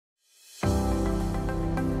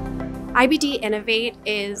IBD Innovate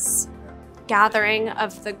is gathering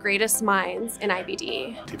of the greatest minds in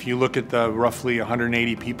IBD. If you look at the roughly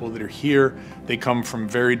 180 people that are here, they come from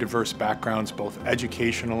very diverse backgrounds, both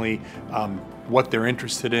educationally, what they're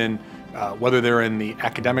interested in, whether they're in the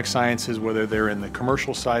academic sciences, whether they're in the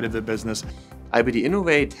commercial side of the business. IBD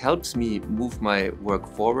Innovate helps me move my work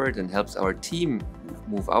forward and helps our team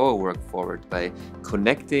move our work forward by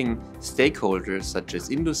connecting stakeholders such as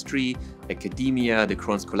industry, academia, the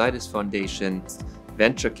Crohn's Colitis Foundation,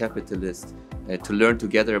 venture capitalists to learn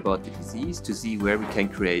together about the disease, to see where we can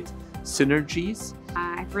create synergies.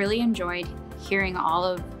 I've really enjoyed hearing all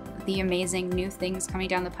of the amazing new things coming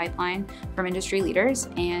down the pipeline from industry leaders,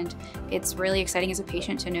 and it's really exciting as a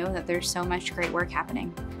patient to know that there's so much great work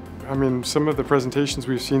happening. I mean, some of the presentations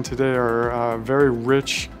we've seen today are very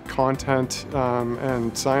rich content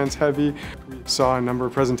and science heavy. We saw a number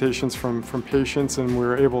of presentations from patients, and we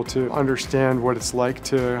were able to understand what it's like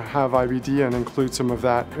to have IBD and include some of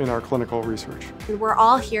that in our clinical research. We're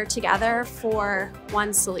all here together for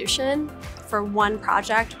one solution, for one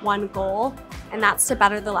project, one goal, and that's to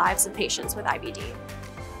better the lives of patients with IBD.